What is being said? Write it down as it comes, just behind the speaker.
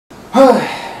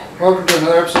Welcome to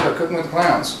another episode of Cooking with the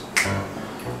Clowns.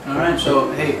 Alright,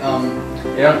 so, hey,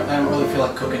 Yeah? I don't really feel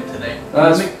like cooking today.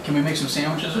 Can we make some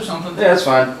sandwiches or something? Yeah, that's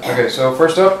fine. Okay, so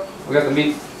first up, we got the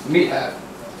meat hat.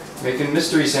 Making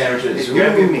mystery sandwiches. It's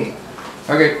gonna be me.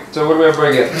 Okay, so what do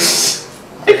everybody get?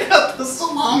 I got the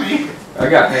salami! I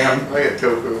got ham. I got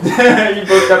tofu. You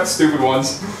both got the stupid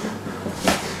ones.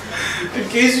 In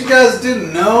case you guys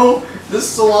didn't know, this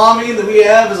salami that we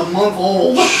have is a month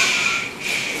old.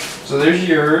 So there's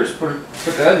yours. Put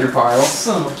that in your pile.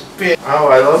 Son of a bitch. Oh,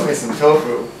 I love me some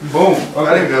tofu. Boom. I don't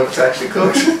Okay. even know if it's actually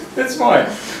cooked. It's mine.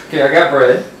 Okay, I got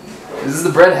bread. This is the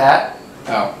bread hat.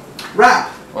 Oh.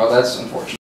 Wrap! Well, that's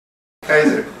unfortunate.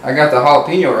 Kaiser. I got the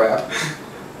jalapeno wrap.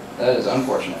 That is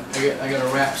unfortunate. I got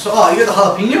a wrap. So, you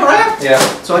got the jalapeno wrap? Yeah.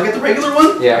 So I get the regular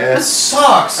one? Yeah. That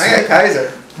sucks! I got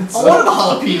Kaiser. I wanted the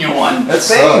jalapeno one. That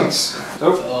Thanks. sucks.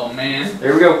 Oh, Oh man.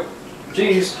 there we go.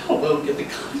 Cheese. I will get the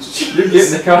cottage cheese. You're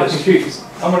getting the cottage cheese.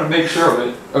 I'm gonna make sure of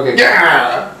it. Okay.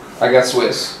 Yeah. I got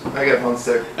Swiss. I got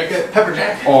Munster. I got pepper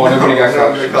jack. Oh, nobody got No,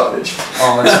 cottage. cottage.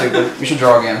 Oh, that's stupid. We should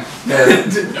draw again.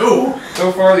 No.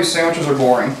 So far, these sandwiches are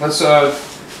boring. Let's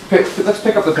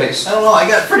pick up the pace. I don't know, I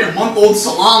got freaking month-old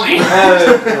salami.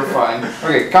 We're fine.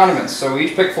 Okay, condiments. So we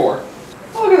each pick 4.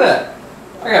 Oh, look at that.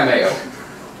 I got mayo.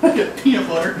 I got peanut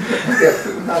butter.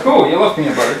 Cool. You love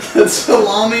peanut butter.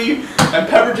 Salami and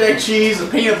pepper jack cheese and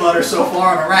peanut butter so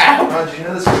far on a wrap. Oh, did you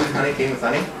know this fruit honey came with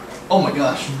honey? Oh my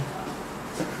gosh.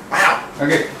 Wow.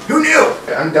 Okay, Who knew?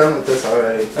 Okay, I'm done with this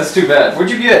already. that's too bad.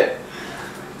 What'd you get?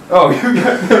 Oh, you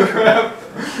got the crap.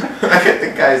 I got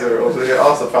the Kaiser rolls, which are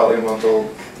also probably a month old.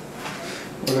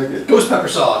 What did I get? Ghost pepper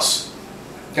sauce.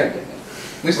 God dang it.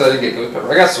 At least I didn't get ghost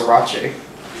pepper. I got sriracha.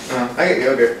 I got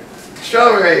yogurt.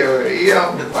 Strawberry yogurt.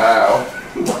 Yeah. Wow.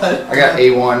 What? I got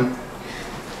A1.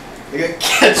 I got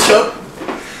ketchup.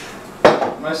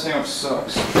 My sandwich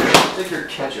sucks. Take your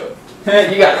ketchup.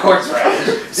 You got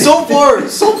horseradish. So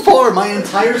far, my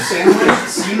entire sandwich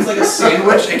seems like a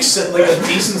sandwich, except like a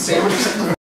decent sandwich, except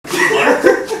for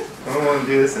I don't want to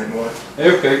do this anymore.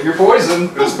 Hey, pick your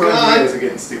poison. Those God. guys are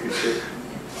getting stupid shit.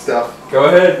 Stuff. Go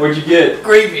ahead. What'd you get?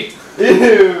 gravy.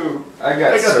 Ew. I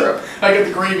got syrup. I got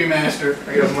the gravy master.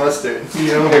 I got mustard.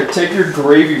 Here, take your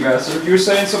gravy master. You were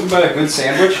saying something about a good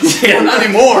sandwich? Yeah, not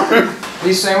anymore.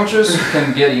 These sandwiches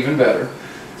can get even better.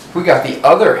 We got the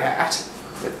other hat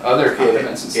with other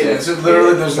condiments and Get it. stuff. It's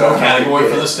literally, there's no Get category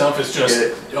for it. this stuff, it's just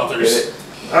Get others. Get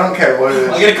it? I don't care what it is.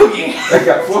 I get a cookie. I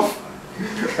got woof.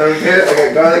 I don't care. I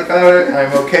got garlic powder.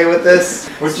 I'm okay with this.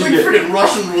 What'd It's you like get? freaking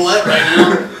Russian roulette right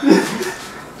now.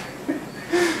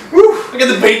 I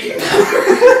got the baking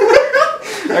powder.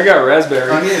 I got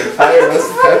raspberry. I need a fire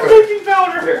roasted pepper. Baking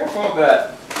powder. Here, what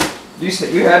that?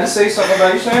 You had to say something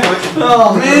about your sandwich.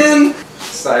 Oh man.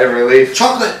 Sigh of relief.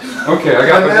 Chocolate. Okay, I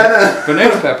got Banana.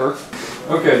 banana pepper.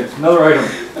 Okay, another item.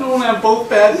 I don't want to have both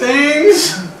bad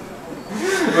things.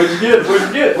 What'd you get? What'd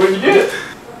you get? What'd you get?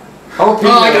 Oh,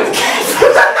 I got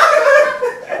the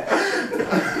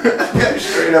I got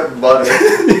straight up butter.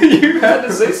 You had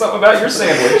to say something about your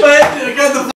sandwich. I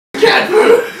got the cat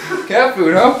food. Cat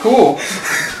food, huh? Cool.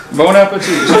 Bon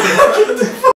appetit.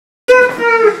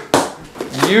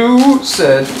 You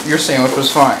said your sandwich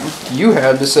was fine. You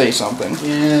had to say something.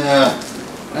 Yeah.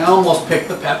 I almost picked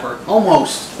the pepper.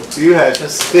 Almost. You had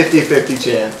just 50-50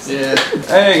 chance. Yeah.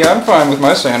 Hey, I'm fine with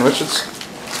my sandwich.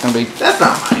 It's gonna be. That's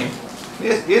not mine.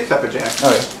 You had pepper jack.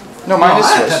 Oh yeah. No, mine is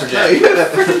I had Swiss. pepper No, jack. you had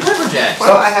Freaking pepper jack. Why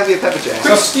don't I have your pepper jack?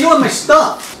 Quit stealing my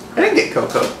stuff. I didn't get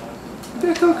cocoa. I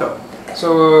got cocoa.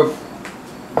 So,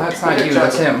 that's not you.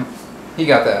 That's him. He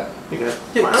got that. You got.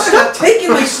 Yeah, stop taking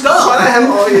my Why do I stuff. have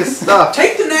all your stuff?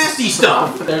 Take the nasty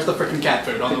stuff. There's the freaking cat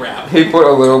food on the wrap. He put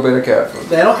a little bit of cat food.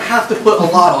 They don't have to put a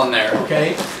lot on there,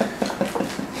 okay?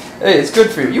 Hey, it's good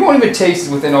for you. You won't even taste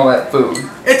it within all that food.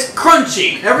 It's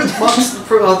crunchy.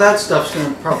 All that stuff's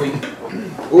gonna probably.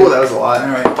 Ooh, that was a lot.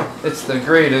 Alright. It's the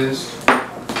greatest.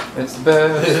 It's the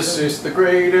best. This is the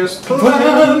greatest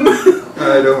plan.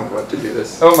 I don't want to do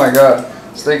this. Oh my god.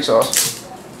 Steak sauce.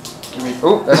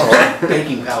 Oh, that's a lot.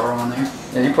 Baking powder on there.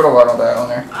 Yeah, you put a lot of that on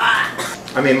there.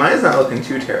 I mean, mine's not looking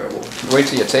too terrible. Wait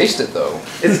till you taste it though.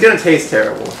 It's gonna taste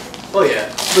terrible. Oh yeah,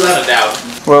 without a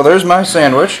doubt. Well, there's my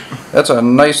sandwich. That's a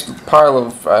nice pile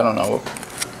of, I don't know.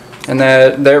 And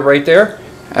that there, right there,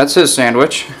 that's his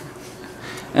sandwich.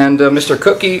 And Mr.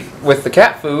 Cookie with the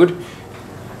cat food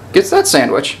gets that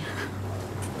sandwich.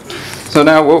 So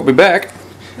now we'll be back.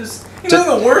 You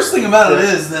know the worst thing about it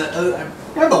is that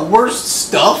I have the worst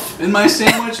stuff in my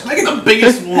sandwich. I get the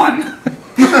biggest one.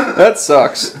 That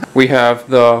sucks. We have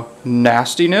the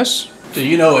nastiness. So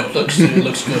you know it looks good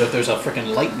if there's a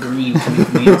freaking light green coming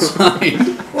from the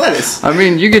inside. Lettuce. I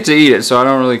mean, you get to eat it, so I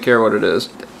don't really care what it is.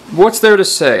 What's there to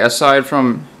say aside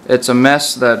from it's a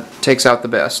mess that takes out the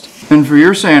best? And for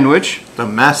your sandwich, The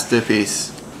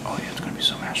masterpiece. oh yeah, it's gonna be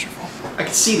so masterful. I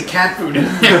can see the cat food in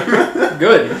there.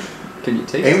 Good. Can you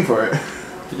taste Aim for it. it?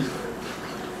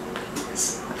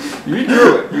 You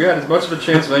drew it. You had as much of a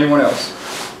chance as anyone else.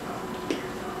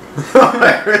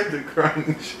 I heard the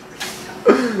crunch.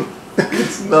 I can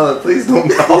smell it. Please don't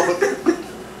talk.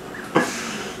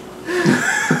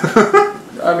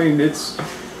 I mean, it's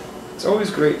always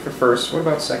great for firsts. What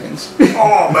about seconds?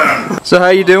 Oh man. So how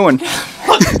you doing? You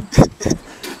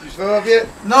fill up yet?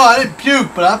 No, I didn't puke,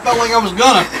 but I felt like I was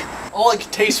gonna. All I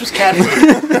could taste was cat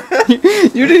food.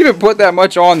 You didn't even put that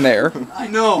much on there. I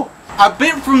know. I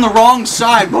bit from the wrong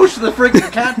side. Most of the freaking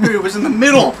cat food was in the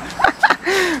middle.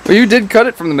 Well, you did cut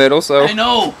it from the middle, so. I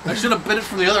know. I should have bit it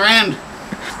from the other end.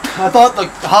 I thought the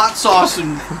hot sauce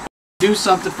would do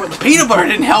something, but the peanut butter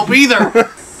didn't help either.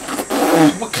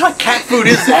 What kind of cat food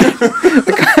is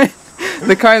that?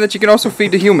 The kind that you can also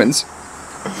feed to humans.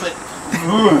 But,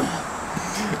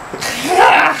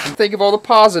 Think of all the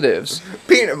positives.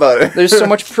 Peanut butter. There's so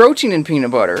much protein in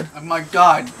peanut butter. oh my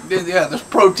God. Yeah, there's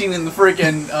protein in the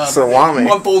freaking Salami.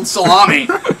 month-old salami.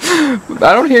 I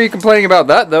don't hear you complaining about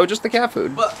that, though, just the cat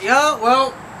food. But, yeah,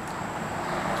 well,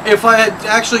 if I had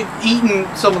actually eaten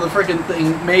some of the freaking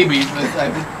thing, maybe, but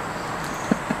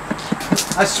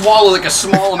I swallowed like a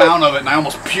small amount of it and I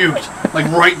almost puked, like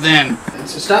right then.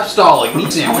 So stop stalling,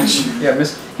 meat sandwich. Yeah,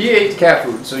 he ate cat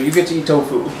food, so you get to eat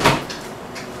tofu.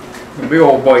 A big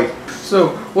old bite.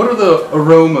 So, what are the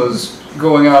aromas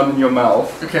going on in your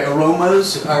mouth? Okay,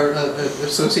 aromas are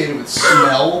associated with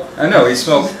smell. I know, he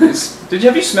smells.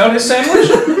 Have you smelled his sandwich?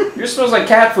 Yours smells like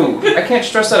cat food. I can't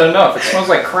stress that enough. It smells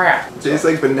like crap. Tastes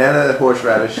like banana,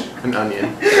 horseradish, and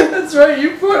onion. That's right,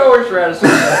 you put horseradish in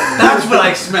that. That's what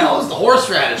I smell, is the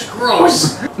horseradish.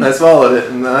 Gross. And I swallowed it,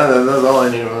 and that was all I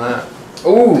knew from that.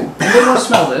 Ooh, you didn't want to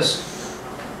smell this.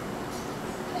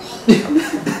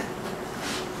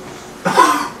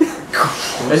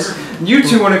 You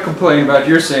two want to complain about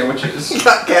your sandwiches. You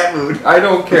got cat food. I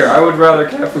don't care. I would rather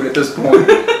cat food at this point.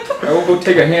 I will go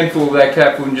take a handful of that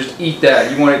cat food and just eat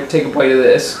that. You want to take a bite of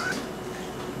this?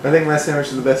 I think my sandwich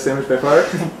is the best sandwich by far.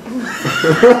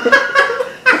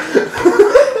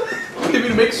 Maybe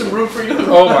to make some room for you.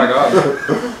 Oh my god.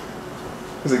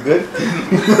 Is it good?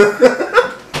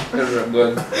 It's real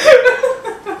good.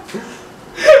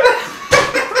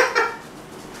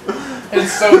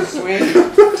 It's so sweet.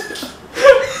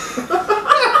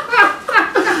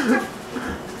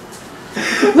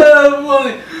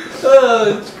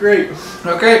 Oh, it's great.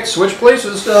 Okay, switch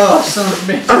places. Oh, son of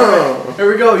a bitch. Oh.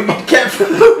 Here we go. You get cat food.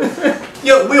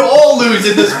 Yo, we all lose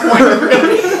at this point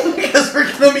because we're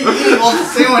gonna be eating all the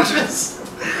sandwiches.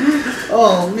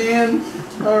 Oh man.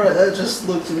 All right, that just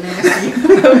looks nasty.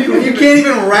 You can't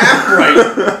even wrap right.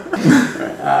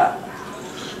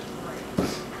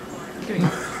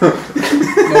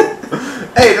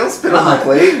 Hey, don't spit on my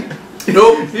plate.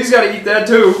 Nope. He's got to eat that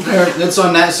too. Alright, that's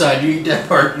on that side. You eat that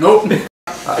part. Nope.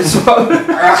 I swallowed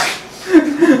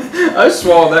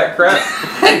that crap.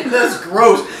 That's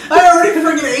gross. I already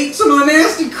freaking ate some of the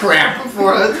nasty crap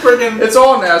before. That's freaking. It's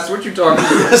all nasty. What you talking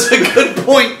about? That's a good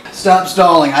point. Stop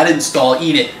stalling. I didn't stall.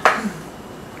 Eat it.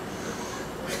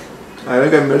 I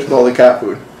think I missed all the cat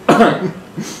food.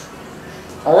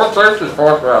 All taste is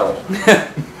horseradish.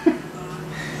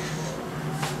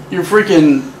 Your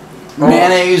freaking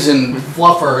mayonnaise and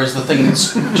fluffer is the thing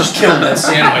that's just killed that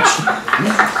sandwich.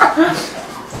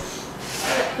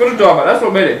 What are you talking about? That's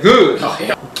what made it good. Oh,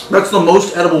 yeah. That's the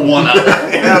most edible one out of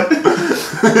it. Yep.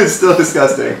 It's still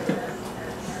disgusting.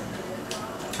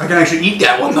 I can actually eat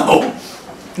that one though.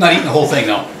 Not eating the whole thing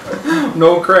though.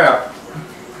 No crap.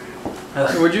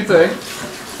 What'd you think?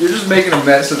 You're just making a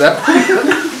mess of that.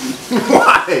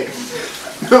 Why?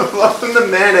 Loving the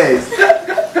mayonnaise.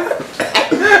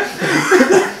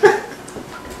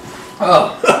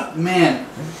 Oh man,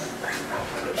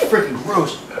 it's freaking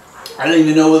gross. I didn't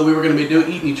even know whether we were going to be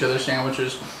eating each other's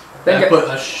sandwiches. I put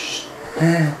a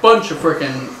bunch of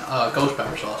freaking ghost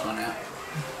pepper sauce on that.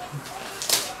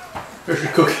 Here's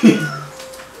your cookie.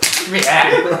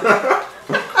 Yeah.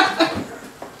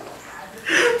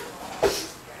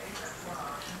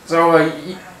 So, I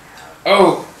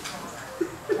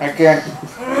can't.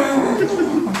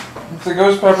 It's the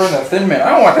ghost pepper and the thin mint. I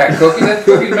don't want that cookie. That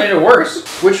cookie made it worse.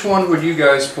 Which one would you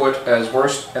guys put as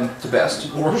worst and to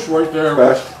best? Worst right there.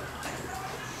 Best.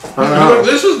 I don't Look,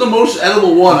 know. this is the most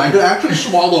edible one. I could actually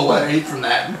swallow what I ate from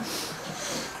that.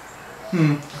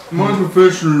 My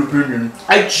professional opinion.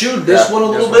 I chewed this Yeah, one a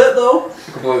little this one. bit though.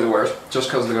 Completely worst. Just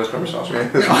because of the ghost pepper sauce. Right?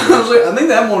 Honestly, I think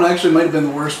that one actually might have been the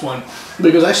worst one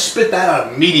because I spit that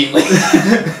out immediately.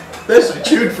 this. I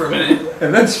chewed for a minute.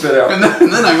 And then spit out. And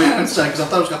then I ran outside because I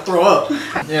thought I was going to throw up.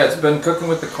 Yeah, it's been cooking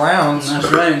with the clowns.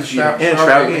 That's right. And Shroud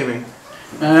Gaming.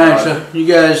 Alright, so you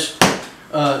guys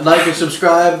like and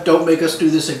subscribe. Don't make us do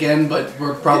this again, but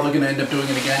we're probably going to end up doing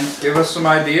it again. Give us some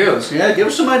ideas. Yeah, give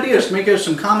us some ideas. Make us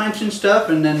some comments and stuff,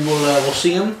 and then we'll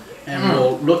see them, and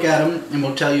we'll look at them, and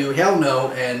we'll tell you hell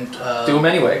no, and Do them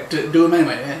anyway. do them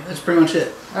anyway. Yeah, that's pretty much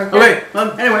it. Okay.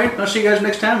 Well, anyway, I'll see you guys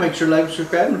next time. Make sure to like and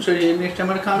subscribe, and see you next time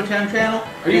on the Comic Time channel.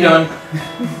 Are you done?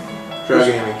 Shroud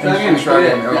Gaming. Shroud Gaming. Shroud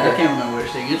Gaming, Yeah, okay. I can't remember what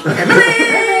it's saying.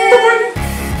 Okay.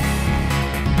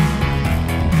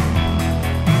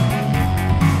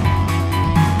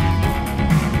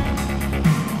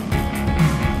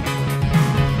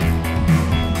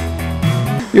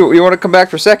 You want to come back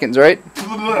for seconds, right?